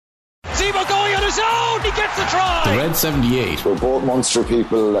Bobo going on his own. He gets the try. The Red 78. We're both Munster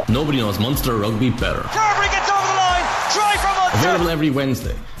people. Nobody knows Munster rugby better. Carberry gets over the line. Try from Munster. Available every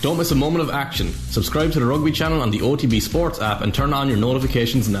Wednesday. Don't miss a moment of action. Subscribe to the Rugby channel on the OTB Sports app and turn on your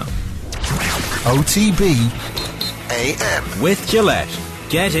notifications now. OTB AM. With Gillette.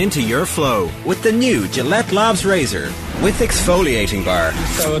 Get into your flow with the new Gillette Labs Razor with exfoliating bar.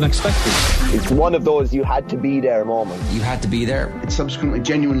 So unexpected. It's one of those you had to be there moments. You had to be there. It subsequently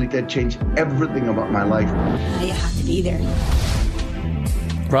genuinely did change everything about my life. You had to be there.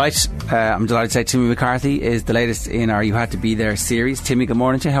 Right, I'm delighted to say Timmy McCarthy is the latest in our You Had to Be There series. Timmy, good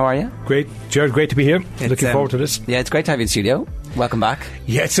morning to you. How are you? Great, Jared, great to be here. Looking forward to this. Yeah, it's great to have you in the studio. Welcome back.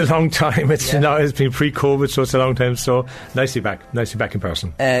 Yeah, it's a long time. It's been pre-COVID, so it's a long time. So nice to be back. Nice to be back in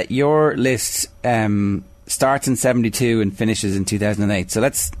person. Your list starts in 72 and finishes in 2008. So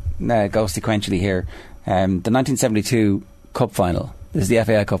let's go sequentially here. The 1972 Cup Final. This is the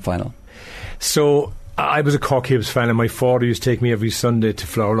FAI Cup Final. So I was a Cork Hibs fan, and my father used to take me every Sunday to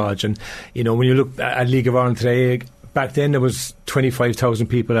Flower Lodge. And you know, when you look at League of Ireland today, back then there was 25,000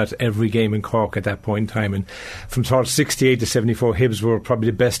 people at every game in Cork at that point in time, and from sort of 68 to 74, Hibs were probably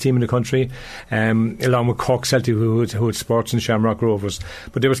the best team in the country, along with Cork Celtic, who had Sports and Shamrock Rovers.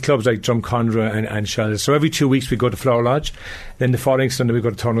 But there was clubs like Drumcondra and Shells. So every 2 weeks we go to Flower Lodge. Then the following Sunday we go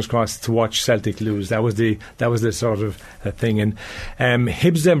to Turner's Cross to watch Celtic lose. That was the sort of thing. And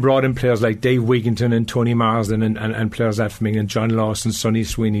Hibs then brought in players like Dave Wigginton and Tony Marsden and players like from England, John Lawson, Sonny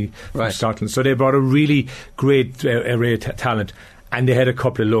Sweeney from Scotland. So they brought a really great array of talent. And they had a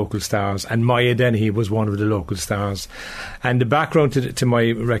couple of local stars, and Maya Dennehy was one of the local stars. And the background to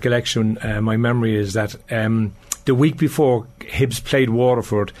my recollection, my memory is that the week before, Hibs played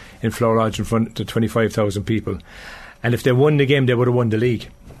Waterford in Flower Lodge in front of 25,000 people. And if they won the game, they would have won the league.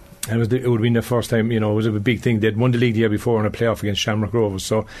 And it would have been the first time, you know, it was a big thing. They'd won the league the year before in a playoff against Shamrock Rovers,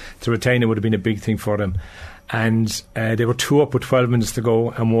 so to retain it would have been a big thing for them. And they were 2 up with 12 minutes to go,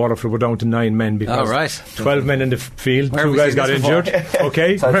 and Waterford were down to 9 men because 12 men in the field. 2 guys got injured.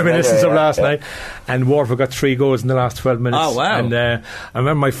 Okay, reminiscence of last night. And Waterford got 3 goals in the last 12 minutes. Oh, wow. And I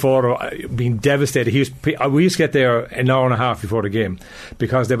remember my father being devastated. We used to get there an hour and a half before the game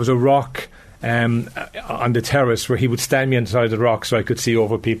because there was a rock on the terrace where he would stand me inside the rock so I could see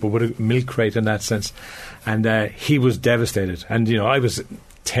over people with a milk crate in that sense. And he was devastated. And, you know, I was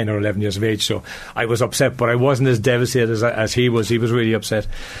 10 or 11 years of age, so I was upset, but I wasn't as devastated as he was. He was really upset.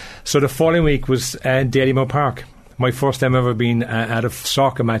 So the following week was Dalymount Park. My first time ever been at a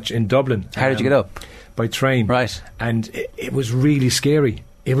soccer match in Dublin. How did you get up? By train. Right. And it was really scary.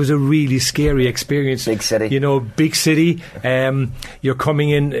 It was a really scary experience. Big city. You know, big city. You're coming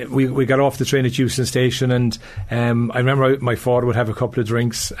in. We got off the train at Euston Station, and I remember my father would have a couple of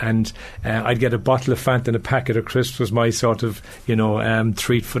drinks, and I'd get a bottle of Fanta and a packet of crisps was my sort of, you know,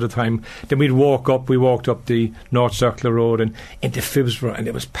 treat for the time. Then we'd walk up. We walked up the North Circular Road and into Phibsborough, and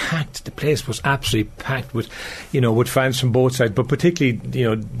it was packed. The place was absolutely packed with, you know, with fans from both sides, but particularly,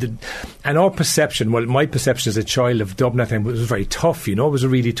 you know, and our perception. Well, my perception as a child of Dublin at the time was very tough. You know, it was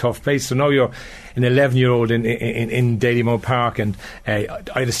a really tough place. So now you're an 11-year-old in Dalymount Park, and I'd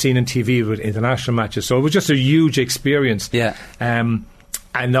have seen on TV with international matches, so it was just a huge experience. Yeah. And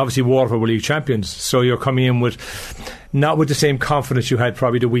obviously Waterford were league champions, so you're coming in with not with the same confidence you had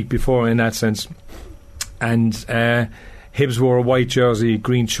probably the week before in that sense. And Hibs wore a white jersey,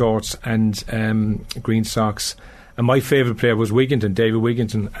 green shorts and green socks. And my favourite player was Wigginton, David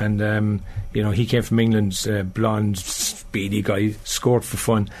Wigginton, and you know, he came from England's blonde, speedy guy, scored for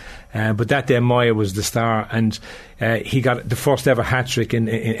fun. But that day Maya was the star, and he got the first ever hat-trick in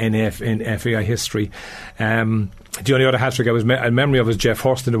FAI history. The only other hat-trick I was a memory of was Jeff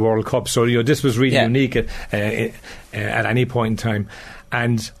Hurst in the World Cup, so you know, this was really unique at any point in time.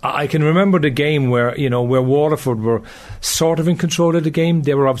 And I can remember the game where, you know, where Waterford were sort of in control of the game.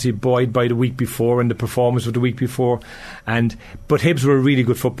 They were obviously buoyed by the week before and the performance of the week before. But Hibs were a really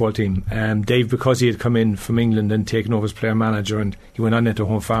good football team. Dave, because he had come in from England and taken over as player manager, and he went on into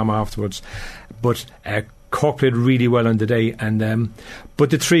Home Farm afterwards. But Cork played really well on the day, and but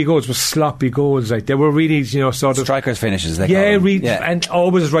the 3 goals were sloppy goals. Like, they were really, you know, sort of strikers' finishes. They and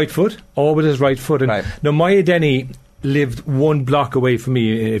always his right foot. And right. Now Maya Denny lived 1 block away from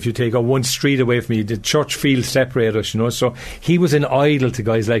me. If you take out 1 street away from me, the church field separated us, you know, so he was an idol to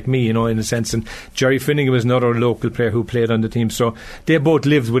guys like me, you know, in a sense. And Jerry Finnegan was another local player who played on the team, so they both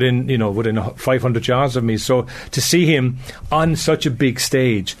lived within 500 yards of me. So to see him on such a big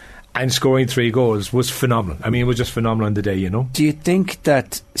stage and scoring 3 goals was phenomenal. I mean, it was just phenomenal on the day, you know. Do you think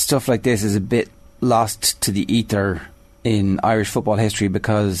that stuff like this is a bit lost to the ether in Irish football history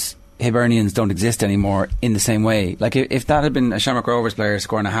because Hibernians don't exist anymore in the same way. Like if that had been a Shamrock Rovers player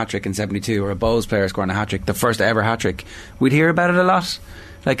scoring a hat-trick in 72 or a Bows player scoring a hat-trick, the first ever hat-trick, we'd hear about it a lot.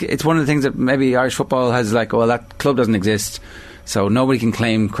 Like, it's one of the things that maybe Irish football has, like, well, that club doesn't exist, so nobody can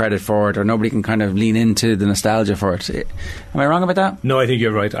claim credit for it, or nobody can kind of lean into the nostalgia for it. Am I wrong about that? No, I think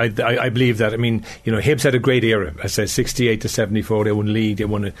you're right. I believe that. I mean, Hibs had a great era. I said 68 to 74. They won league. They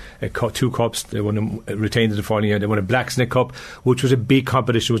won two cups. They retained the following year. They won a Blacksnake Cup, which was a big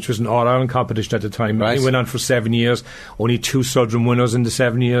competition, which was an All Ireland competition at the time. Right. It went on for 7 years. Only 2 Southern winners in the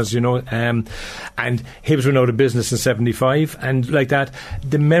 7 years. And Hibs went out of business in 75, and like that,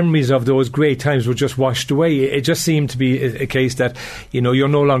 the memories of those great times were just washed away. It just seemed to be a case that you're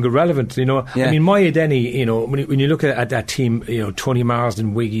no longer relevant. Yeah. I mean, Maya Denny. When you look at that team, Tony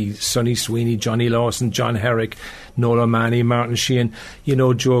Marsden, Wiggy, Sonny Sweeney, Johnny Lawson, John Herrick, Nolan Manny, Martin Sheehan,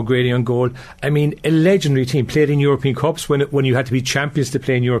 Joe Grady on goal. I mean, a legendary team. Played in European Cups when you had to be champions to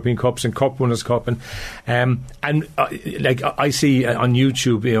play in European Cups and Cup Winners' Cup. Like I see on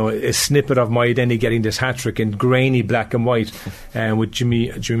YouTube, a snippet of Maya Denny getting this hat-trick in grainy black and white, with Jimmy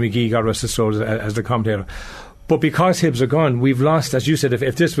McGee, God rest his soul, as the commentator. But because Hibs are gone, we've lost, as you said,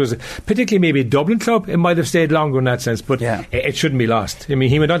 if this was particularly maybe a Dublin club, it might have stayed longer in that sense, but it shouldn't be lost. I mean,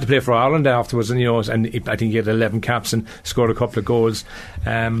 he went on to play for Ireland afterwards, and I think he had 11 caps and scored a couple of goals.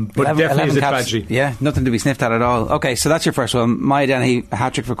 But definitely is a tragedy. Yeah, nothing to be sniffed at all. Okay, so that's your first one. Maya Dennehy,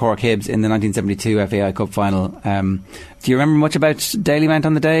 hat-trick for Cork Hibs in the 1972 FAI Cup final. Do you remember much about Dalymount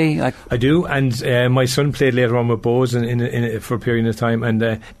on the day? I do, and my son played later on with Bows for a period of time, and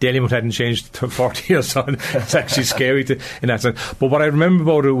Dalymount hadn't changed 40 years on. It's actually scary in that sense. But what I remember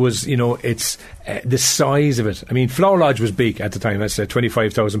about it was, it's the size of it. I mean, Flower Lodge was big at the time. That's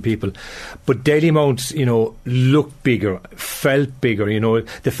 25,000 people, but Dalymount, looked bigger, felt bigger.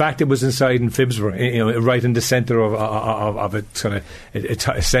 The fact it was inside in Phibsborough, right in the centre of a kind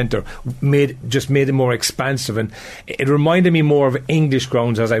of a centre, made it more expansive, and it reminded me more of English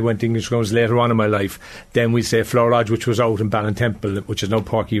grounds as I went to English grounds later on in my life than we say Flower Lodge, which was out in Ballintemple, which is now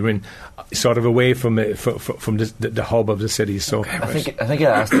Páirc Uí Rinn, sort of away from the hub of the city. So I think I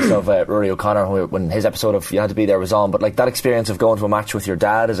asked this of Rory O'Connor when his episode of You Had to Be There was on, but like that experience of going to a match with your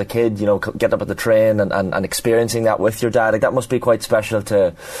dad as a kid, getting up at the train and experiencing that with your dad, like that must be quite special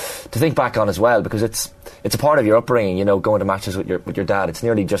to think back on as well, because it's a part of your upbringing, going to matches with your dad. It's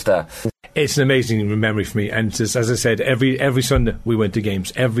nearly just it's an amazing memory for me, and as I said, every Sunday we went to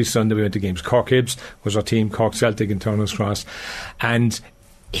games. Every Sunday we went to games. Cork Hibs was our team, Cork Celtic and Turner's Cross, and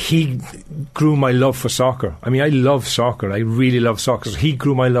he grew my love for soccer. I mean, I love soccer. I really love soccer. So he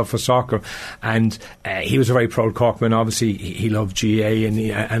grew my love for soccer, and he was a very proud Corkman. Obviously, he loved GA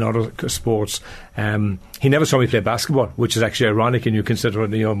and other sports. He never saw me play basketball, which is actually ironic, and you consider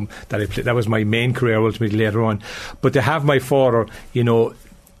that was my main career ultimately later on. But to have my father,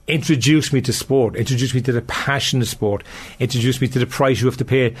 introduced me to sport, introduced me to the passion of sport, introduced me to the price you have to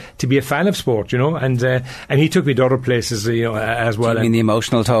pay to be a fan of sport, and he took me to other places, as well. Do you mean the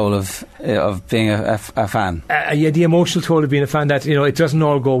emotional toll of being a fan? Yeah, the emotional toll of being a fan, that it doesn't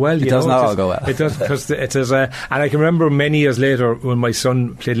all go well. It doesn't all go well. It does, because it is. And I can remember many years later when my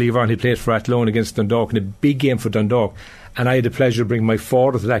son played Lever and he played for Athlone against Dundalk in a big game for Dundalk. And I had the pleasure of bringing my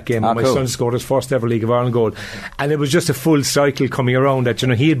father to that game. My son scored his first ever League of Ireland goal, and it was just a full cycle coming around that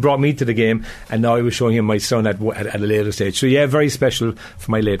he had brought me to the game, and now I was showing him my son at a later stage. So yeah, very special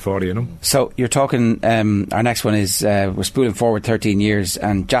for my late father. So you're talking. Our next one is we're spooling forward 13 years,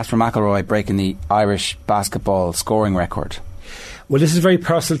 and Jasper McElroy breaking the Irish basketball scoring record. Well, this is very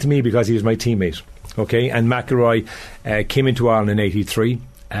personal to me because he was my teammate. Okay, and McElroy came into Ireland in '83.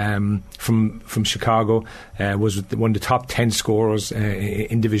 From Chicago, was one of the top 10 scorers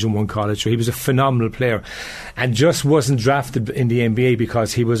in Division 1 college. So he was a phenomenal player, and just wasn't drafted in the NBA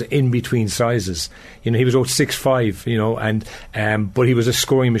because he was in between sizes. He was about 6'5", but he was a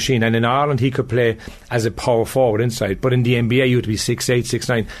scoring machine. And in Ireland, he could play as a power forward inside, but in the NBA, you had to be 6'8",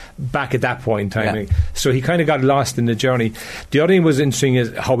 6'9", back at that point in time. Yeah. So he kind of got lost in the journey. The other thing was interesting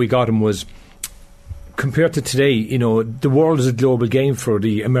is how we got him was, compared to today, the world is a global game for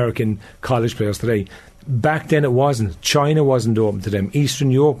the American college players today. Back then it wasn't. China wasn't open to them.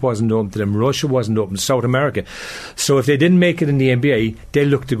 Eastern Europe wasn't open to them. Russia wasn't open. South America. So if they didn't make it in the NBA, they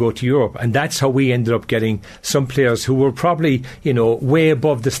looked to go to Europe. And that's how we ended up getting some players who were probably, way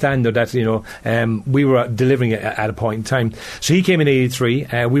above the standard that, we were delivering at a point in time. So he came in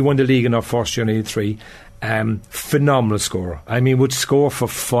 '83. We won the league in our first year in '83. phenomenal scorer. I mean, would score for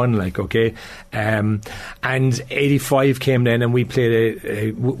fun, like, okay. And 85 came then, and we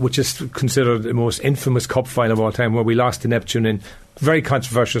played which is considered the most infamous cup final of all time, where we lost to Neptune in very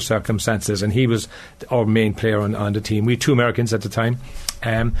controversial circumstances, and he was our main player on the team. We had 2 Americans at the time.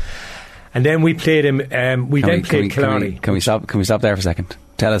 And then we played him. We played Killarney. Can we stop there for a second?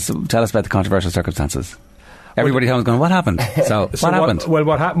 Tell us about the controversial circumstances. Everybody was going, what happened? So what happened?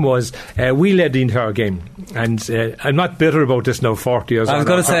 What happened was we led the entire game, and I'm not bitter about this now. 40 years. I was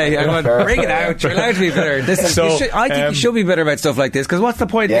going to say, I'm going, bring it out. You're allowed to be bitter. I think you should be bitter about stuff like this, because what's the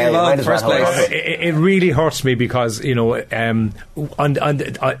point of being involved in the first place? It really hurts me because, you know, on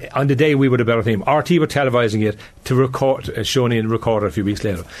the day we were the better team, RT were televising it to record, showing it and record it a few weeks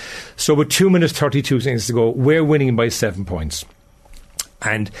later. So with 2 minutes 32 seconds to go, we're winning by 7 points.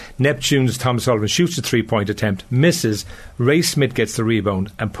 And Neptune's Thomas Sullivan shoots a 3-point attempt, misses. Ray Smith gets the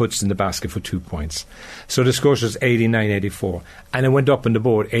rebound and puts it in the basket for 2 points. So the score was 89-84, and it went up on the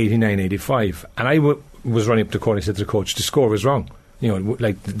board 89-85. And I was running up to the court and I said to the coach, the score was wrong. You know,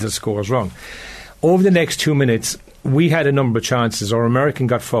 like, the score was wrong. Over the next 2 minutes, we had a number of chances. Our American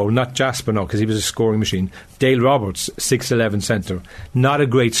got fouled, not Jasper now, because he was a scoring machine. Dale Roberts, 6'11" centre, not a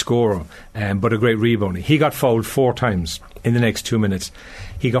great scorer, but a great rebounder. He got fouled 4 times in the next 2 minutes.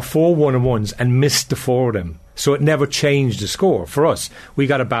 He got 4 1-on-1s and missed the 4 of them. So it never changed the score for us. We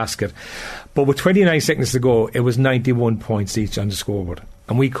got a basket. But with 29 seconds to go, it was 91 points each on the scoreboard.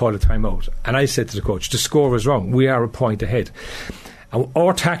 And we called a timeout. And I said to the coach, the score was wrong. We are a point ahead. And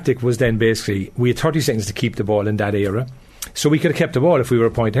our tactic was then basically, we had 30 seconds to keep the ball in that era. So we could have kept the ball if we were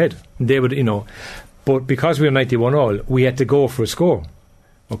a point ahead. They would, you know. But because we were 91 all, we had to go for a score.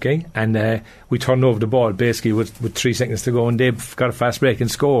 Okay, and we turned over the ball basically with 3 seconds to go, and they got a fast break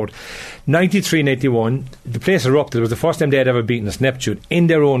and scored 93-81. The place erupted. It was the first time they had ever beaten us, Neptune, in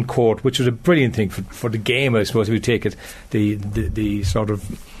their own court, which was a brilliant thing for the game, I suppose, if we take it the sort of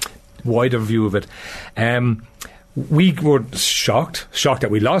wider view of it. We were shocked that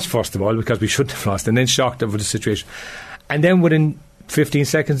we lost, first of all, because we shouldn't have lost, and then shocked over the situation. And then within 15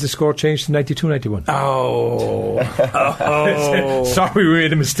 seconds, the score changed to 92-91. Sorry, we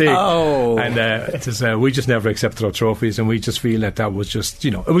made a mistake. And we just never accepted our trophies, and we just feel that was just,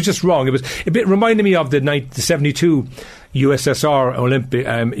 you know, it was just wrong. It was a bit reminding me of the 72 USSR Olympic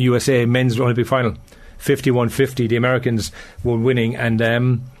USA men's Olympic final, 51-50. The Americans were winning, and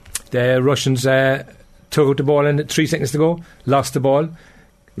the Russians took out the ball and 3 seconds to go, lost the ball.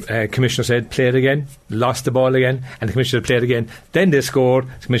 Commissioner said, play it again, lost the ball again, and the Commissioner played again. Then they scored.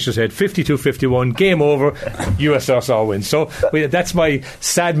 The Commissioner said 52-51, game over, USSR wins. So that's my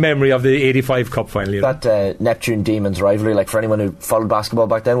sad memory of the 85 Cup final. You know? That Neptune Demons rivalry, like, for anyone who followed basketball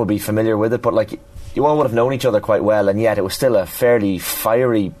back then would be familiar with it, but like, you all would have known each other quite well, and yet it was still a fairly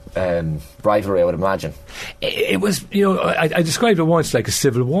fiery rivalry, I would imagine. It was, you know, I described it once like a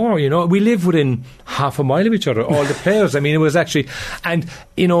civil war, you know. We lived within half a mile of each other, all the players. I mean, it was actually, and,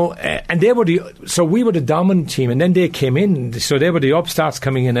 you know, and they were so we were the dominant team, and then they came in, so they were the upstarts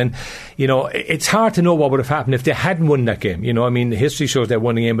coming in, and, you know, it's hard to know what would have happened if they hadn't won that game, you know. I mean, history shows they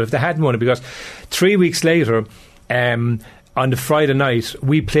won the game, but if they hadn't won it, because 3 weeks later, on the Friday night,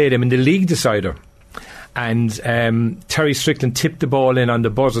 we played them in the league decider. And Terry Strickland tipped the ball in on the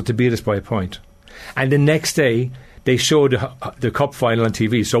buzzer to beat us by a point. And the next day, they showed the cup final on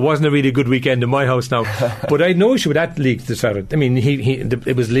TV. So it wasn't a really good weekend in my house now. But I had no issue with that league decider. I mean,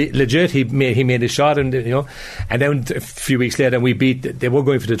 it was legit. He made a shot, and, you know. And then a few weeks later, they were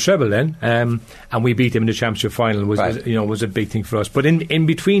going for the treble then, and we beat them in the championship final. Was a big thing for us. But in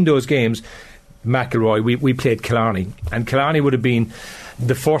between those games, McElroy, we played Killarney, and Killarney would have been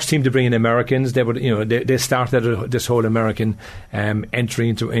the first team to bring in Americans. They would, you know, they started this whole American entry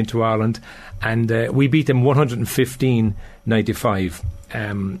into Ireland, and we beat them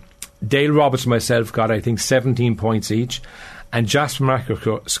 115-95. Dale Roberts and myself got, I think, 17 points each, and Jasper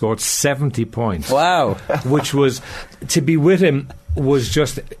Macker scored 70 points. Wow! Which was, to be with him was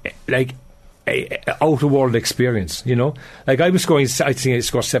just like a out-of-world experience, you know. Like, I think I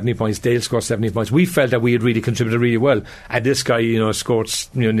scored 70 points, Dale scored 70 points. We felt that we had really contributed really well, and this guy, you know, scored,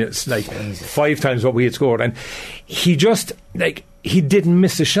 you know, like 5 times what we had scored, and he just, like, he didn't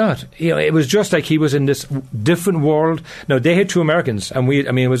miss a shot. You know, it was just like he was in this different world. Now, they had 2 Americans, and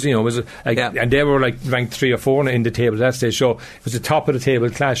it was like, and they were like ranked 3 or 4 in the table at that stage, so it was the top of the table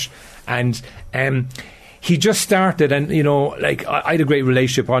clash, and he just started, and, you know, like, I had a great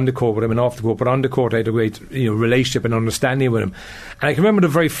relationship on the court with him and off the court, but on the court I had a great, you know, relationship and understanding with him. And I can remember the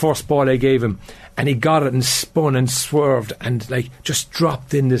very first ball I gave him, and he got it and spun and swerved and, like, just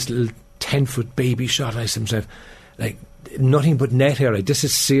dropped in this little 10-foot baby shot. I said to himself, like, nothing but net here, like, this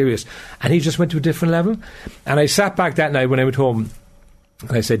is serious. And he just went to a different level. And I sat back that night when I went home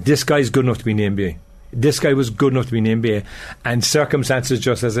and I said, this guy's good enough to be in the NBA. This guy was good enough to be in the NBA, and circumstances,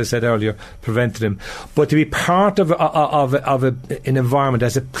 just as I said earlier, prevented him. But to be part of an environment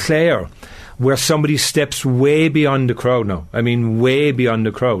as a player where somebody steps way beyond the crowd now. I mean, way beyond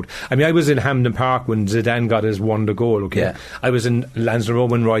the crowd. I mean, I was in Hampden Park when Zidane got his wonder goal, okay? Yeah. I was in Lansdowne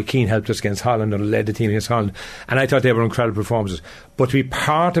when Roy Keane helped us against Holland and led the team against Holland, and I thought they were incredible performances. But to be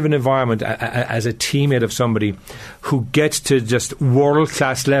part of an environment as a teammate of somebody who gets to just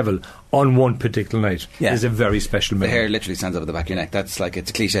world-class level on one particular night is a very special memory. The hair literally stands up at the back of your neck. That's like, it's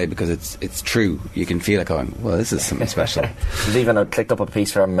a cliche because it's true. You can feel it going, well, this is something special. There's even I clicked up a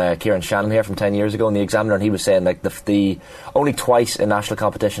piece from Kieran Shannon here from 10 years ago in the Examiner, and he was saying like the only twice in national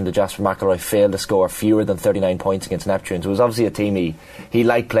competition did Jasper McIlroy fail to score fewer than 39 points against Neptune. So it was obviously a team he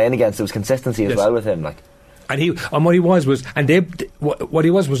liked playing against. There was consistency as well with him, like. And what he was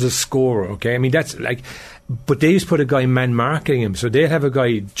a scorer, okay? I mean, that's like, but they used to put a guy man marking him, so they'd have a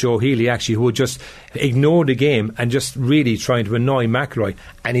guy, Joe Healy, actually, who would just ignore the game and just really trying to annoy McIlroy,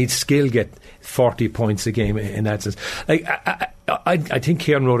 and he'd still get 40 points a game in that sense. Like, I think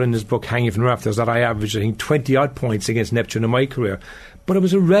Kieran wrote in his book, Hanging from the Rafters, that I averaged, I think, 20 odd points against Neptune in my career. But it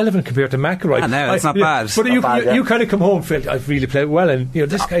was irrelevant compared to McIlroy. I know, it's not bad. But you kind of come home and feel, I've really played well, and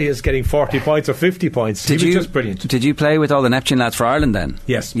this guy is getting 40 points or 50 points. He was just brilliant. Did you play with all the Neptune lads for Ireland then?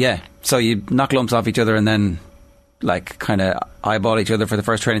 Yes. Yeah. So you knock lumps off each other and then like kind of eyeball each other for the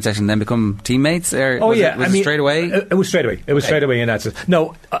first training session and then become teammates? Or was it straight away? It was straight away. It was straight away in that sense.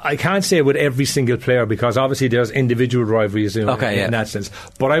 No, I can't say with every single player because obviously there's individual rivalries in that sense.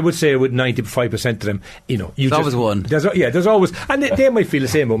 But I would say with 95% of them, there's always one. There's always, and they might feel the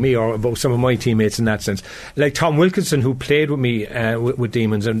same about me or about some of my teammates in that sense. Like Tom Wilkinson, who played with me with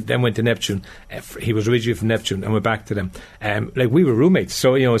Demons and then went to Neptune. He was originally from Neptune and went back to them. Like we were roommates.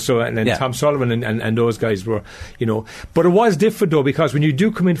 So and then Tom Sullivan and those guys were, But it was different though, because when you do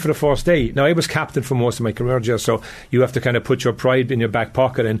come in for the first day, now I was captain for most of my career, just so you have to kind of put your pride in your back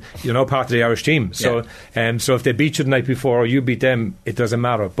pocket, and you're now part of the Irish team. So, so if they beat you the night before or you beat them, it doesn't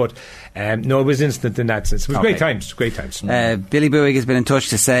matter. But no, it was instant in that sense. It was great times. Billy Bowie has been in touch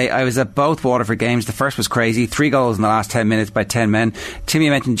to say, I was at both Waterford games. The first was crazy, 3 goals in the last 10 minutes by 10 men. Timmy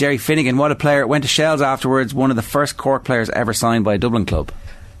mentioned Jerry Finnegan, what a player. Went to Shells afterwards, one of the first Cork players ever signed by a Dublin club.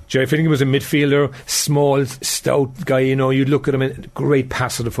 Jerry Finnegan was a midfielder, small, stout guy. You'd look at him, and great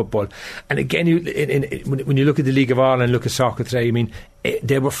passer of football. And again, when you look at the League of Ireland and look at soccer today, I mean,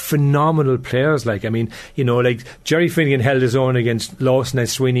 they were phenomenal players. Like Jerry Finnegan held his own against Lawson and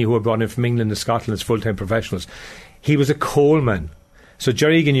Sweeney, who were brought in from England and Scotland as full-time professionals. He was a coal man. So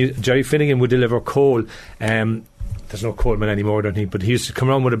Jerry Finnegan would deliver coal. There's no coalman anymore, I don't think, but he used to come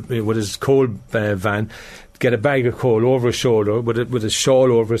around with his coal van, get a bag of coal over his shoulder with a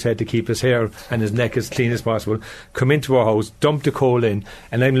shawl over his head to keep his hair and his neck as clean as possible, come into our house, dump the coal in,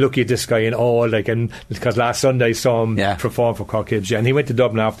 and I'm looking at this guy in awe, and because last Sunday I saw him perform for Cork Hibs, and he went to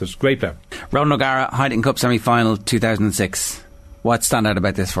Dublin afterwards. Great player. Ronan O'Gara, Heineken Cup semi-final 2006. What stand out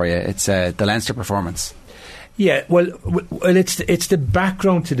about this for you? It's the Leinster performance. Yeah, well, it's the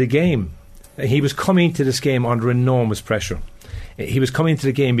background to the game. He was coming to this game under enormous pressure. He was coming to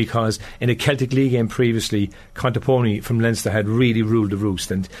the game because in a Celtic League game previously, Contoponi from Leinster had really ruled the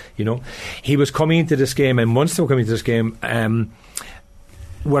roost, and he was coming into this game, and once they were coming to this game,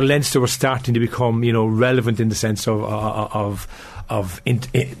 where Leinster were starting to become relevant in the sense of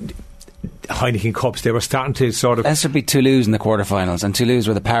Heineken Cups, they were starting to sort of... Leinster beat Toulouse in the quarterfinals, and Toulouse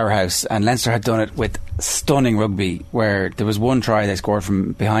were the powerhouse, and Leinster had done it with stunning rugby, where there was one try they scored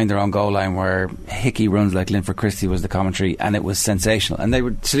from behind their own goal line where Hickey runs like Linford Christie was the commentary, and it was sensational. And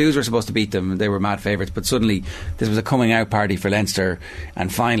Toulouse were supposed to beat them, they were mad favourites, but suddenly this was a coming out party for Leinster,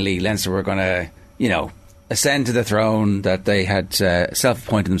 and finally Leinster were going to ascend to the throne that they had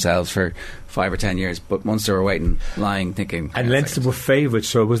self-appointed themselves for 5 or 10 years, but Munster were waiting, lying, thinking. And Leinster were favourites,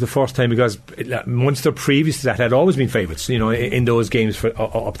 so it was the first time, because Munster previous to that had always been favourites, in those games for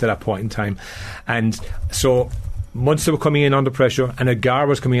up to that point in time. And so Munster were coming in under pressure, and Agar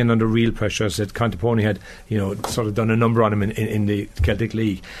was coming in under real pressure, as Contoponi had, sort of done a number on him in the Celtic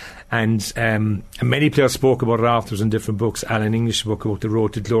League. And many players spoke about it afterwards in different books. Alan English's book about The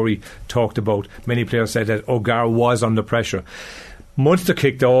Road to Glory talked about, many players said that Agar was under pressure. Munster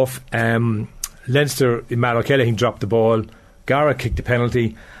kicked off, Leinster, Mal O'Kelly dropped the ball, Gara kicked the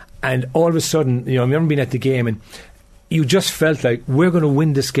penalty, and all of a sudden, I remember being at the game, and you just felt like we're going to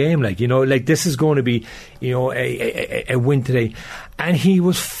win this game, like this is going to be a win today. And he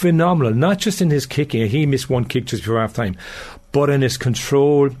was phenomenal, not just in his kicking. He missed one kick just before half time, but in his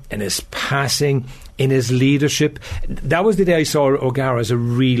control, in his passing, in his leadership. That was the day I saw O'Gara as a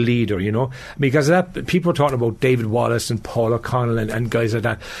real leader, you know, because that people were talking about David Wallace and Paul O'Connell and guys like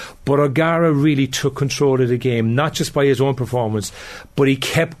that, but O'Gara really took control of the game, not just by his own performance, but he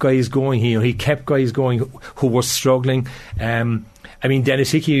kept guys going. He kept guys going who were struggling. I mean, Dennis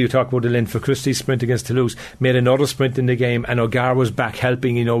Hickey, you talk about the Linford Christie sprint against Toulouse, made another sprint in the game, and O'Gara was back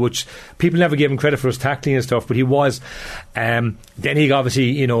helping, you know, which people never gave him credit for his tackling and stuff, but he was. Then he obviously,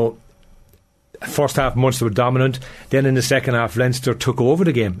 you know, first half Munster were dominant. Then in the second half, Leinster took over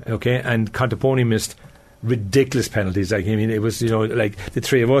the game, okay, and Contoponi missed ridiculous penalties. Like, I mean, it was, you know, like the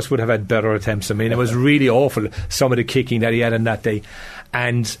three of us would have had better attempts. I mean, it was really awful, some of the kicking that he had on that day.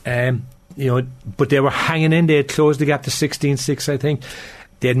 And you know, but they were hanging in. They had closed the gap to 16-6, I think.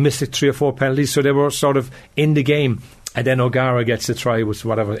 They had missed 3 or 4 penalties, so they were sort of in the game. And then O'Gara gets the try with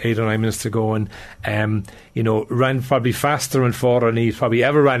whatever 8 or 9 minutes to go, and you know, ran probably faster and farther than he probably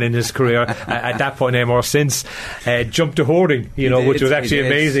ever ran in his career at that point or since. Jumped to hoarding, you know, which was actually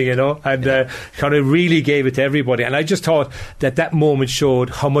amazing, you know, and kind of really gave it to everybody. And I just thought that moment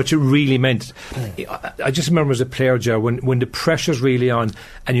showed how much it really meant. I just remember as a player, Joe, when the pressure's really on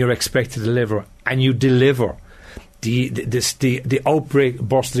and you're expected to deliver, and you deliver. The outbreak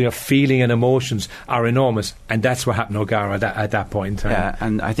bursting of feeling and emotions are enormous, and that's what happened to O'Gara at that point in time. Yeah,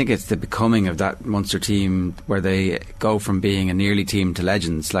 and I think it's the becoming of that Munster team where they go from being a nearly team to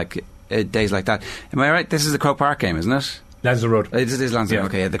legends, like days like that. Am I right? This is the Croke Park game, isn't it? Lansdowne Road. It is Lansdowne. Yeah.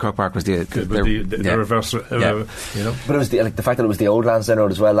 Okay, yeah, the Croke Park was the reverse. You know, but it was the fact that it was the old Lansdowne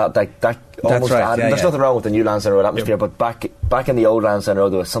Road as well. That almost right, added. There's nothing wrong with the new Lansdowne Road atmosphere, but back in the old Lansdowne Road,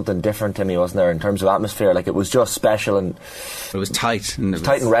 there was something different to me, wasn't there, in terms of atmosphere? Like, it was just special, and it was tight, and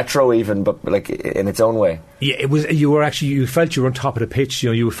tight and retro even, but like in its own way. Yeah, it was. You felt you were on top of the pitch. You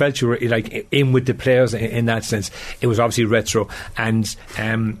know, you felt you were like in with the players in that sense. It was obviously retro, and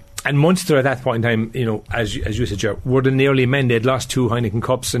Munster at that point in time, you know, as you said, Joe, were the nearly men. They'd lost 2 Heineken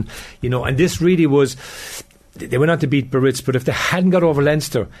Cups, and you know, and this really was. They went on to beat Biarritz, but if they hadn't got over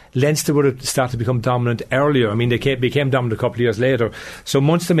Leinster would have started to become dominant earlier. I mean, they became dominant a couple of years later. So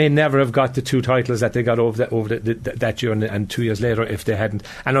Munster may never have got the 2 titles that they got over that year and 2 years later if they hadn't.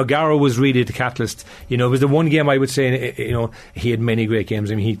 And O'Gara was really the catalyst. You know, it was the one game I would say, you know, he had many great games.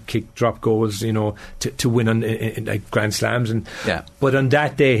 I mean, he kicked drop goals, you know, to win on like Grand Slams. And but on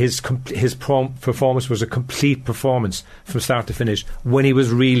that day, his performance was a complete performance from start to finish when he was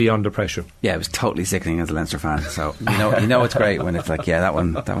really under pressure. Yeah, it was totally sickening as a Leinster fan. So you know it's great when it's like, yeah, that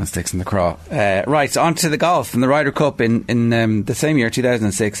one sticks in the craw. Right, on to the golf and the Ryder Cup in the same year,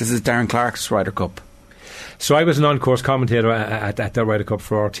 2006. This is Darren Clarke's Ryder Cup. So I was an on-course commentator at the Ryder Cup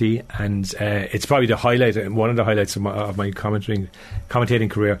for RT, and it's probably one of the highlights of my commentating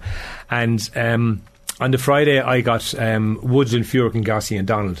career. And on the Friday, I got Woods and Furyk and Gossie and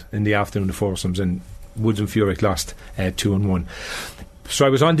Donald in the afternoon, the foursomes, and Woods and Furyk lost 2-1. So I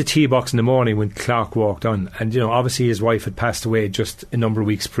was on the tee box in the morning when Clarke walked on, and you know, obviously his wife had passed away just a number of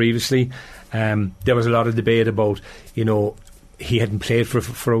weeks previously. There was a lot of debate about, you know, he hadn't played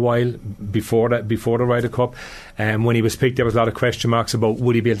for a while before the Ryder Cup. When he was picked, there was a lot of question marks about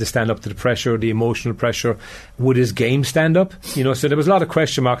would he be able to stand up to the pressure, the emotional pressure. Would his game stand up? You know, so there was a lot of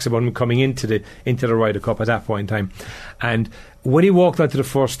question marks about him coming into the Ryder Cup at that point in time. And when he walked onto the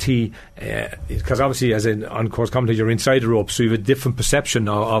first tee, because obviously as an on-course commentator you're inside the rope, so you have a different perception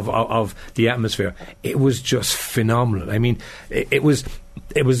of the atmosphere. It was just phenomenal. I mean, it was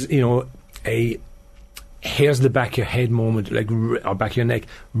you know, a hairs on the back of your head moment, like, or back of your neck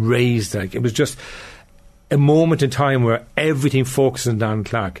raised. Like, it was just a moment in time where everything focused on Darren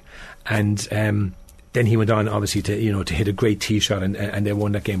Clarke, and then he went on obviously to hit a great tee shot, and they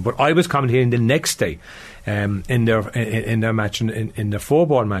won that game. But I was commentating the next day in their match, in their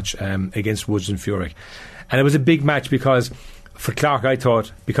 4-ball match against Woods and Furyk, and it was a big match because for Clarke, I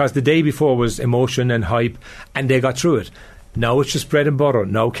thought, because the day before was emotion and hype, and they got through it. Now it's just bread and butter.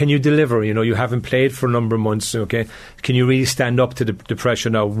 Now can you deliver? You know, you haven't played for a number of months, okay? Can you really stand up to the pressure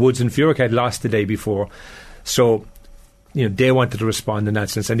now? Woods and Furyk had lost the day before, so you know, they wanted to respond in that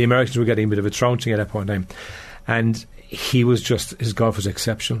sense, and the Americans were getting a bit of a trouncing at that point in time. And he was just, his golf was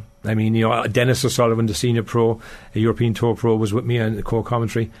exceptional. I mean, you know, Dennis O'Sullivan, the senior pro, a European Tour pro, was with me on the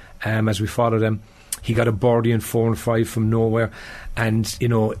co-commentary as we followed them. He got a birdie in 4 and 5 from nowhere, and you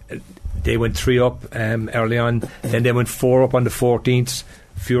know, they went 3 up early on, then they went 4 up on the 14th.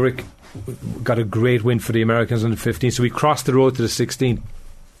 Furyk got a great win for the Americans on the 15th, so we crossed the road to the 16th.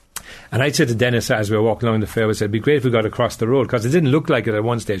 And I said to Dennis as we were walking along the fairway, I said, it'd be great if we got across the road, because it didn't look like it at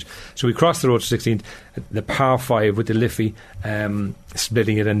one stage. So we crossed the road to 16th, the par 5 with the Liffey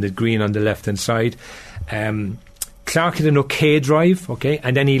splitting it, and the green on the left hand side. Clark had an okay drive, okay,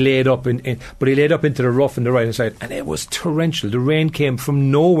 and then he laid up but he laid up into the rough on the right hand side, and it was torrential. The rain came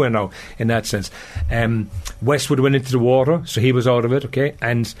from nowhere now in that sense. Westwood went into the water, so he was out of it, okay,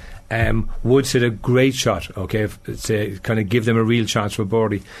 and Woods hit a great shot, okay, to kind of give them a real chance for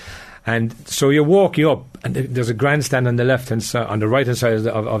birdie. And so you're walking up, and there's a grandstand on the left hand side, on the right hand side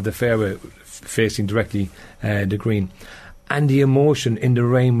of the fairway, facing directly the green. And the emotion in the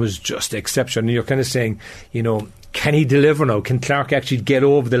rain was just exceptional. And you're kind of saying, you know, can he deliver now? Can Clark actually get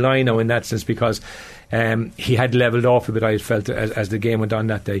over the line now in that sense? Because he had levelled off a bit, I felt, as the game went on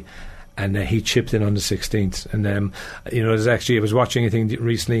that day. And he chipped in on the 16th. And, you know, I was watching a thing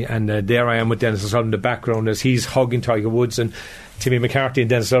recently, and there I am with Dennis O'Sullivan in the background as he's hugging Tiger Woods, and Timmy McCarthy and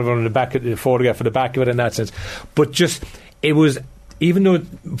Dennis O'Sullivan on the back of the photograph for the back of it in that sense. But just, it was, even though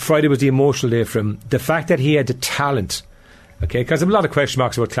Friday was the emotional day for him, the fact that he had the talent, okay, because there were a lot of question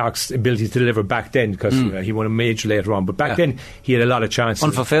marks about Clark's ability to deliver back then, because he won a major later on, but back then he had a lot of chances.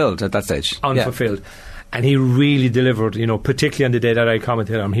 Unfulfilled at that stage. Unfulfilled. Yeah. And he really delivered, you know, particularly on the day that I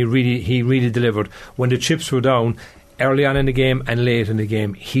commented on him. He really delivered. When the chips were down, early on in the game and late in the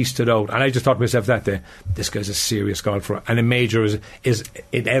game, he stood out. And I just thought to myself that day, this guy's a serious golfer, and a major is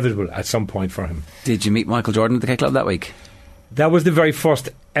inevitable at some point for him. Did you meet Michael Jordan at the K Club that week? That was the very first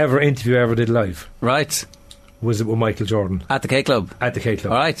ever interview I ever did live. Right. Was it with Michael Jordan? At the K Club? At the K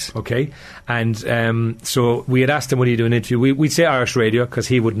Club. All right. Okay. And so we had asked him, would he do an interview? We'd say Irish Radio, because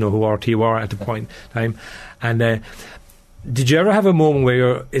he wouldn't know who RT were at the point in time. And did you ever have a moment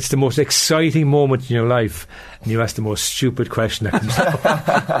where it's the most exciting moment in your life and you ask the most stupid question that comes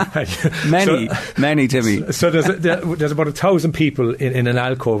up? Many, Timmy. So there's about 1,000 people in an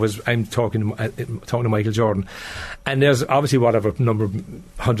alcove as I'm talking to Michael Jordan, and there's obviously whatever number,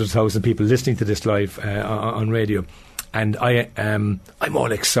 100,000 people listening to this live on radio, and I'm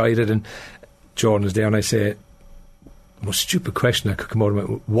all excited, and Jordan is there, and I say, most stupid question that could come out of my,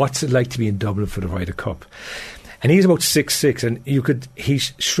 what's it like to be in Dublin for the Ryder Cup? And he's about 6'6", and he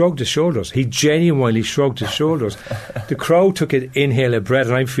shrugged his shoulders. He genuinely shrugged his shoulders. The crowd took an inhale of breath,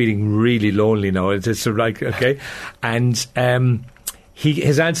 and I'm feeling really lonely now. It's sort of like, okay. And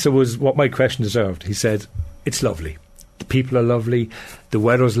his answer was what my question deserved. He said, it's lovely. The people are lovely. The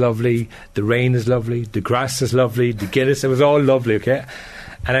weather's lovely. The rain is lovely. The grass is lovely. The Guinness, it was all lovely, okay.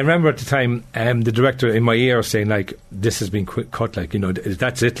 And I remember at the time, the director in my ear saying, like, this has been cut, like, you know,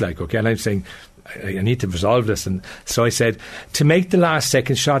 that's it, like, okay. And I'm saying, I need to resolve this. And so I said, to make the last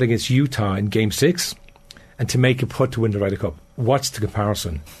second shot against Utah in Game 6 and to make a putt to win the Ryder Cup, what's the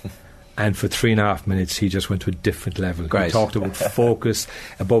comparison? And for 3.5 minutes, he just went to a different level. Great. He talked about focus,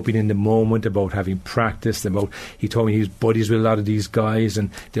 about being in the moment, about having practiced, he told me he was buddies with a lot of these guys,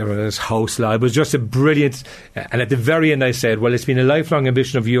 and they were at his house. It was just a brilliant. And at the very end, I said, well, it's been a lifelong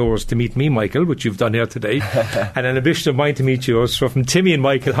ambition of yours to meet me, Michael, which you've done here today, and an ambition of mine to meet yours. So from Timmy and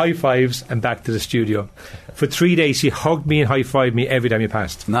Michael, high fives, and back to the studio. For 3 days, he hugged me and high-fived me every time he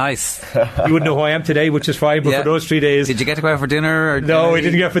passed. Nice. You wouldn't know who I am today, which is fine, but for those 3 days... Did you get to go out for dinner? Or no, we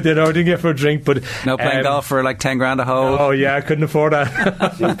didn't get for dinner, we didn't get for a drink, but... No playing golf for like 10 grand a hole? Oh, yeah, I couldn't afford that.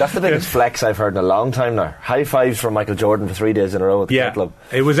 Jeez, that's the biggest flex I've heard in a long time now. High fives from Michael Jordan for 3 days in a row at the K Club.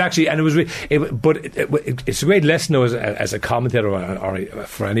 It was actually... And it was... it's a great lesson, though, as a commentator or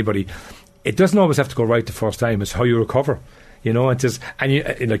for anybody. It doesn't always have to go right the first time. It's how you recover. You know, this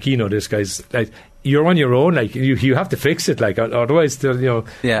guys, like, you're on your own, like, you have to fix it, like, otherwise, they're going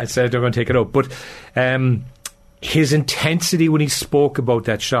to take it out. But his intensity when he spoke about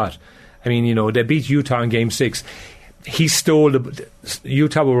that shot, I mean, you know, they beat Utah in Game 6. He stole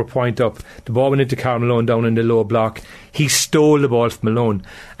Utah were a point up. The ball went into Karl Malone down in the low block. He stole the ball from Malone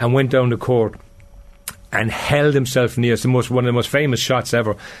and went down the court and held himself near one of the most famous shots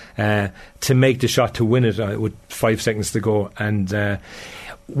ever to make the shot to win it with 5 seconds to go. And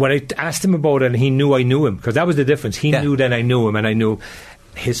when I asked him about it, and he knew I knew him, because that was the difference. He knew then I knew him, and I knew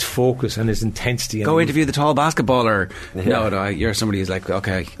his focus and his intensity. Go interview the tall basketballer. No, you're somebody who's like,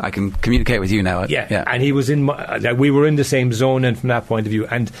 okay, I can communicate with you now. Yeah. And he was we were in the same zone, and from that point of view,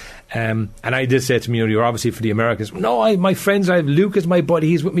 and I did say to him, you know, you're obviously for the Americans. No, my friends, Luke is my buddy,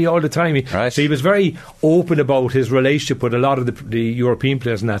 he's with me all the time. Right. So he was very open about his relationship with a lot of the European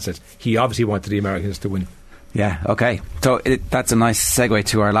players, and that's it. He obviously wanted the Americans to win. Yeah, okay. So that's a nice segue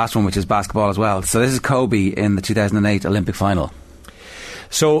to our last one, which is basketball as well. So this is Kobe in the 2008 Olympic final.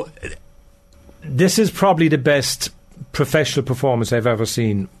 So this is probably the best professional performance I've ever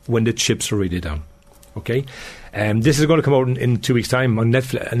seen when the chips are really down. Okay, this is going to come out in 2 weeks' time on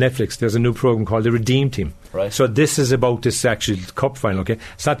Netflix. There's a new program called The Redeem Team. Right. So this is about this actual cup final. Okay,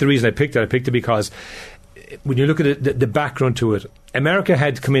 it's not the reason I picked it. I picked it because when you look at it, the background to it, America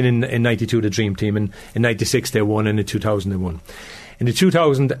had come in 92, the Dream Team, and in 96 they won, and in 2000 they won. In the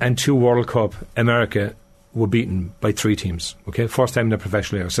 2002 World Cup, America were beaten by 3 teams, okay? First time in their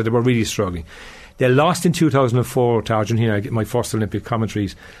professional era, so they were really struggling. They lost in 2004 to Argentina. I get my first Olympic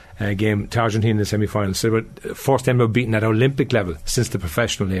commentaries game to Argentina in the semi-finals. So they were first time they were beaten at Olympic level since the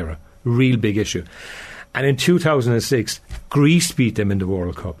professional era. Real big issue. And in 2006, Greece beat them in the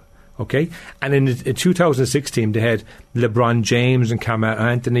World Cup. Okay, and in the 2006 team, they had LeBron James and Carmelo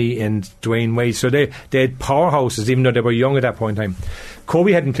Anthony and Dwayne Wade. So they had powerhouses, even though they were young at that point in time.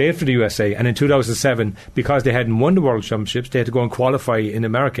 Kobe hadn't played for the USA, and in 2007, because they hadn't won the World Championships, they had to go and qualify in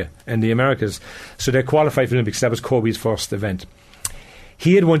America, in the Americas. So they qualified for the Olympics. That was Kobe's first event.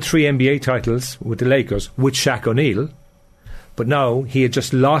 He had won 3 NBA titles with the Lakers, with Shaq O'Neal, but now he had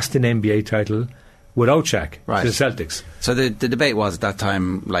just lost an NBA title without Shaq to the Celtics. So the debate was at that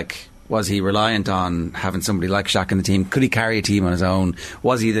time, like, was he reliant on having somebody like Shaq in the team? Could he carry a team on his own?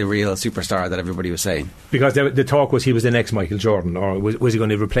 Was he the real superstar that everybody was saying? Because the talk was he was the next Michael Jordan, or was he going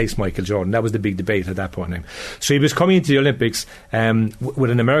to replace Michael Jordan? That was the big debate at that point in time. So he was coming into the Olympics with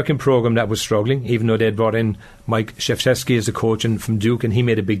an American program that was struggling, even though they had brought in Mike Krzyzewski as a coach from Duke, and he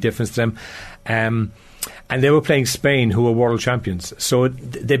made a big difference to them. And they were playing Spain, who were world champions. So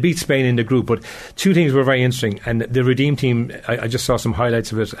they beat Spain in the group. But 2 things were very interesting. And the Redeem team, I just saw some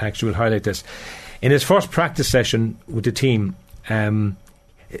highlights of it. Actually, will highlight this. In his first practice session with the team, the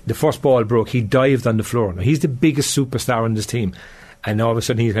first ball broke. He dived on the floor. Now, he's the biggest superstar in this team. And all of a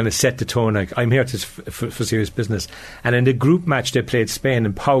sudden, he kind of set the tone, like, I'm here for serious business. And in the group match, they played Spain,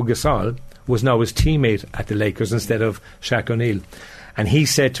 and Pau Gasol was now his teammate at the Lakers instead of Shaq O'Neal. And he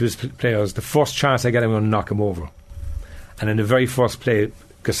said to his players, the first chance I get, I'm going to knock him over. And in the very first play,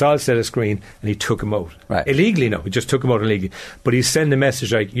 Gasol set a screen and he took him out. Right. Illegally, no. He just took him out illegally. But he sent a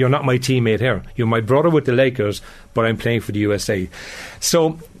message like, you're not my teammate here. You're my brother with the Lakers, but I'm playing for the USA.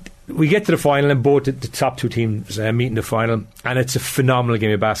 So we get to the final, and both the top 2 teams meet in the final. And it's a phenomenal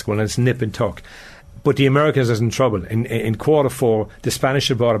game of basketball, and it's nip and tuck. But the Americans are in trouble. In quarter 4, the Spanish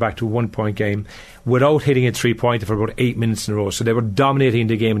had brought it back to a 1-point game without hitting a 3-pointer for about 8 minutes in a row. So they were dominating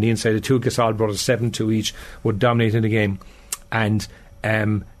the game on the inside. The 2 Gasol brothers, 7-2 each, were dominating the game. And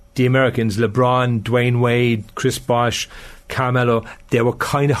the Americans, LeBron, Dwayne Wade, Chris Bosh, Carmelo, they were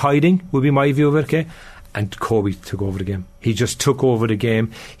kind of hiding, would be my view of it, okay? And Kobe took over the game. He just took over the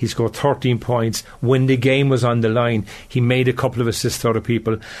game. He scored 13 points. When the game was on the line, he made a couple of assists to other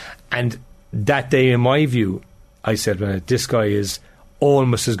people. And that day, in my view, I said, well, this guy is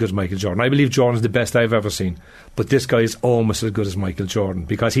almost as good as Michael Jordan. I believe Jordan's the best I've ever seen, but this guy is almost as good as Michael Jordan,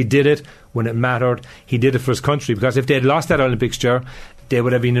 because he did it when it mattered. He did it for his country, because if they had lost that Olympics year, they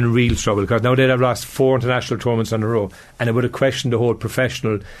would have been in real trouble, because now they'd have lost 4 international tournaments in a row, and it would have questioned the whole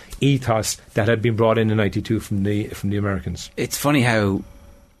professional ethos that had been brought in 92 from the Americans. It's funny how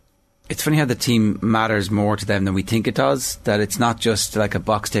the team matters more to them than we think it does. That it's not just like a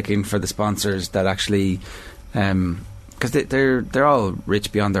box ticking for the sponsors. That actually, because they're all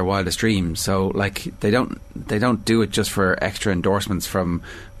rich beyond their wildest dreams. So like they don't do it just for extra endorsements from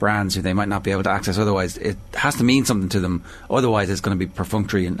brands who they might not be able to access otherwise. It has to mean something to them. Otherwise, it's going to be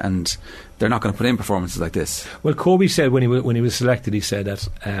perfunctory, and they're not going to put in performances like this. Well, Kobe said when he was selected, he said that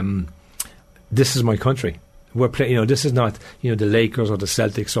this is my country. We're playing, this is not, the Lakers or the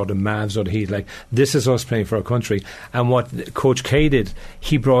Celtics or the Mavs or the Heat. Like, this is us playing for our country. And what Coach K did,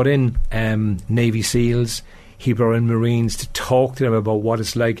 he brought in Navy SEALs, he brought in Marines to talk to them about what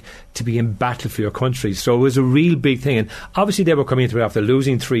it's like to be in battle for your country. So it was a real big thing. And obviously they were coming into it after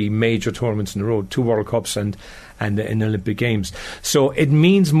losing 3 major tournaments in a row, 2 World Cups and in Olympic Games. So it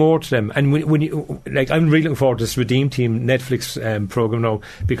means more to them. And when you, like, I'm really looking forward to this Redeem Team Netflix program now,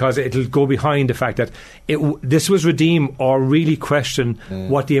 because it'll go behind the fact that this was Redeem or really question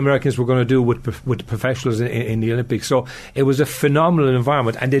what the Americans were going to do with the professionals in the Olympics. So it was a phenomenal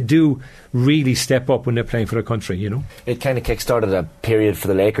environment, and they do really step up when they're playing for their country, It kind of kick-started a period for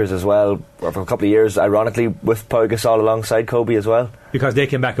the Lakers as well, for a couple of years, ironically, with Pau Gasol alongside Kobe as well. Because they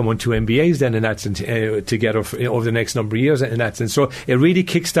came back and won 2 NBAs then in that sense, together over the next number of years in that sense. So it really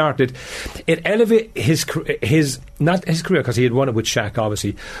kick-started. It elevated his not his career, because he had won it with Shaq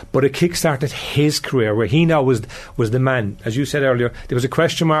obviously, but it kick-started his career, where he now was the man. As you said earlier, there was a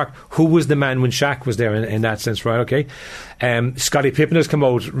question mark, who was the man when Shaq was there in that sense, right? Okay. Scottie Pippen has come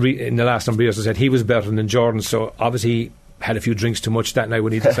out in the last number of years and said he was better than Jordan, so obviously had a few drinks too much that night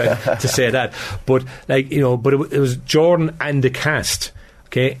when he decided to say that. But but it was Jordan and the cast.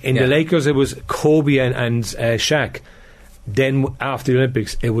 Okay, in the Lakers it was Kobe and Shaq, then after the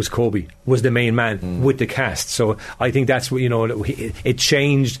Olympics, it was Kobe was the main man with the cast. So I think that's what, it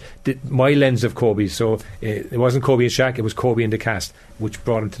changed my lens of Kobe. So it wasn't Kobe and Shaq, it was Kobe and the cast, which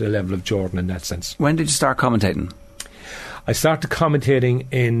brought him to the level of Jordan in that sense. When did you start commentating? I started commentating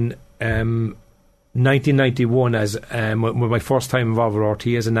in 1991 as with my first time involved with RT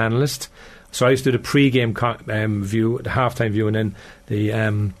as an analyst. So I used to do the pre-game view, the half-time view, and then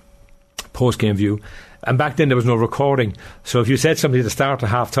the post-game view. And back then there was no recording, so if you said something at the start of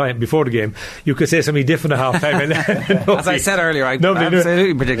half-time before the game, you could say something different at half-time. As I said earlier, I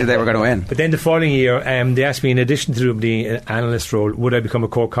absolutely predicted they were going to win. But then the following year, they asked me, in addition to the analyst role, would I become a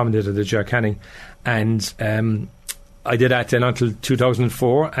co-commentator to Ger Canning, and I did that then until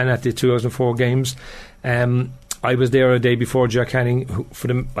 2004. And at the 2004 games, I was there a day before Ger Canning.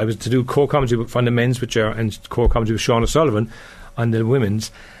 I was to do co-commentary on the men's with Ger and co-commentary with Sean O'Sullivan on the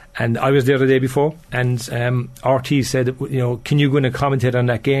women's. And I was there the day before, and RT said, can you go in and commentate on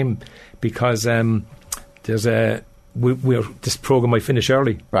that game, because this programme might finish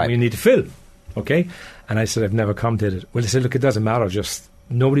early. Right. We need to fill. Okay? And I said, I've never commentated. Well, they said, look, it doesn't matter. Just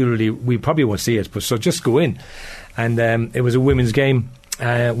nobody really. We probably won't see it, but so just go in. And it was a women's game,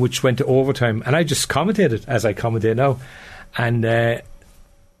 which went to overtime, and I just commentated as I commentate now, and.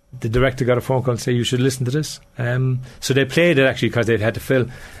 The director got a phone call and said, you should listen to this. So they played it actually because they'd had to fill.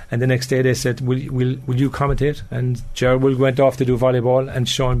 And the next day they said, will you commentate? And Gerald went off to do volleyball, and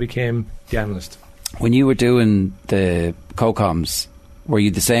Sean became the analyst. When you were doing the co-coms, were you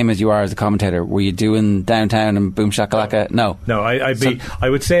the same as you are as a commentator? Were you doing Downtown and Boom Shakalaka? No. I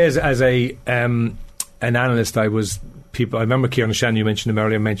would say as a an analyst, I was people. I remember Kieran Shannon, you mentioned him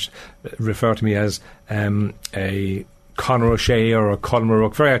earlier, referred to me as a Conor O'Shea or a Colin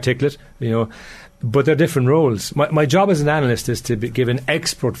O'Rourke, very articulate, but they're different roles. My job as an analyst is to give an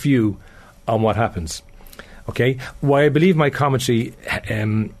expert view on what happens. Okay, why I believe my commentary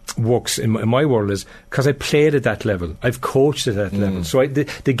works in my world is because I played at that level, I've coached at that level, so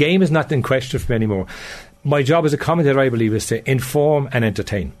the game is not in question for me anymore. My job as a commentator, I believe, is to inform and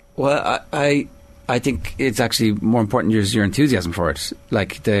entertain. Well, I think it's actually more important your enthusiasm for it,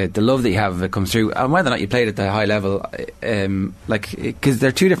 like the love that you have of it comes through, and whether or not you played at the high level, because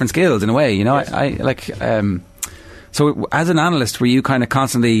they're two different skills in a way, Yes. So as an analyst, were you kind of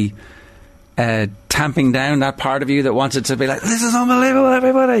constantly tamping down that part of you that wanted to be like, this is unbelievable,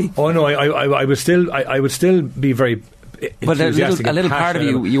 everybody? Oh no, I would still be very. But a little part of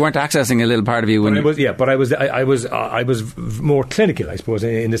you weren't accessing a little part of you when I was more clinical, I suppose,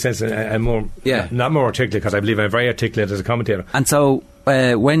 in the sense, and more not more articulate, because I believe I'm very articulate as a commentator. And so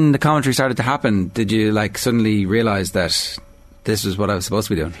when the commentary started to happen, did you suddenly realise that this was what I was supposed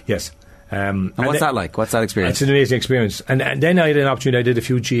to be doing? Yes. And what's that like? What's that experience? It's an amazing experience. And then I had an opportunity. I did a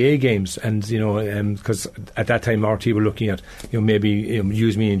few GA games, and because at that time RT were looking at maybe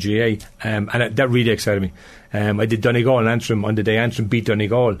use me in GA, and that really excited me. I did Donegal and Antrim on the day Antrim beat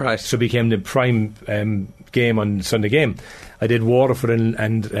Donegal, right? So it became the prime game on Sunday game. I did Waterford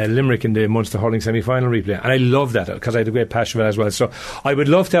and Limerick in the Munster hurling semi-final replay, and I love that because I had a great passion for that as well. So I would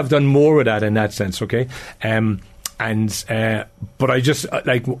love to have done more of that in that sense. Okay. But I just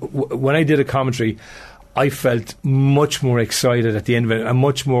when I did a commentary, I felt much more excited at the end of it, and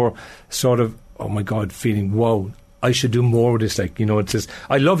much more sort of, oh my God, feeling, wow, I should do more of this. It's just,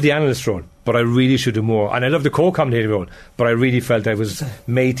 I love the analyst role, but I really should do more, and I love the co-commentator role, but I really felt I was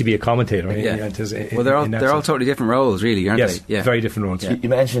made to be a commentator. Yeah. They're all totally different roles, really, aren't they? Yeah, very different roles. You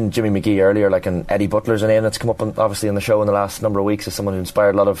mentioned Jimmy McGee earlier, and Eddie Butler's a name that's come up obviously on the show in the last number of weeks as someone who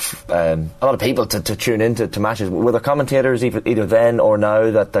inspired a lot of people to tune into to matches. Were there commentators either then or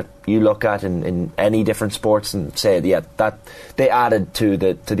now that you look at in any different sports and say, that they added to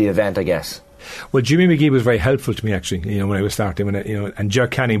the event, I guess? Well, Jimmy McGee was very helpful to me, actually, when I was starting, and Ger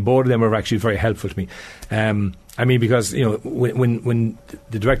Canning, both of them were actually very helpful to me. Because when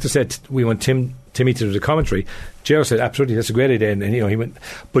the director said we want Timmy to do the commentary, Ger said absolutely, that's a great idea, and he went.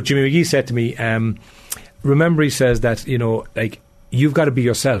 But Jimmy McGee said to me, remember, he says that you've got to be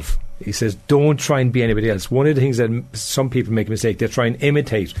yourself. He says, don't try and be anybody else. One of the things that some people make a mistake, they try and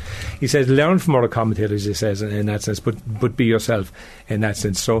imitate. He says, learn from other commentators, he says, in that sense, but be yourself in that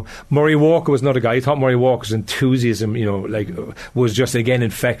sense. So Murray Walker was another guy. I thought Murray Walker's enthusiasm, was just, again,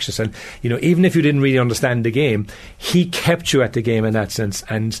 infectious. And, even if you didn't really understand the game, he kept you at the game in that sense.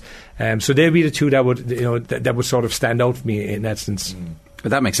 And so they'd be the two that would, that would sort of stand out for me in that sense. But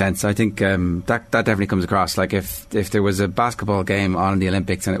that makes sense. I think that definitely comes across. Like if there was a basketball game on in the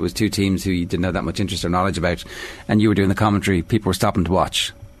Olympics and it was two teams who you didn't have that much interest or knowledge about, and you were doing the commentary, people were stopping to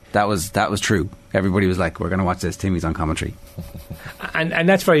watch. that was true. Everybody was like, we're going to watch this, Timmy's on commentary. And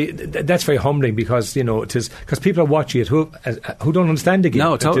that's very humbling, because it is, because people are watching it who don't understand the game.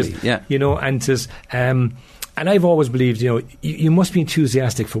 No, totally. Yeah. And it is, and I've always believed, you must be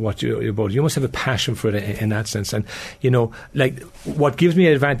enthusiastic for what you're about. You must have a passion for it in that sense. And, like, what gives me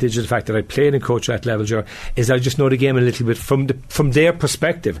an advantage is the fact that I played and coached at that level, is I just know the game a little bit from their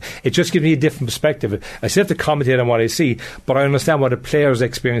perspective. It just gives me a different perspective. I still have to commentate on what I see, but I understand what a player is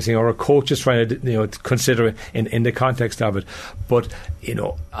experiencing or a coach is trying to, consider in the context of it. But,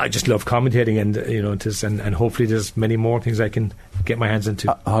 I just love commentating, and, and hopefully there's many more things I can get my hands into.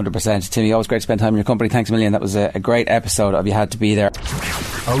 100%. Timmy, always great to spend time in your company. Thanks a million. That was a great episode of You Had to Be There.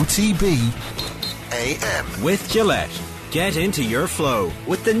 OTB AM. With Gillette. Get into your flow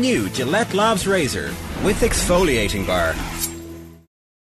with the new Gillette Labs Razor with exfoliating bar.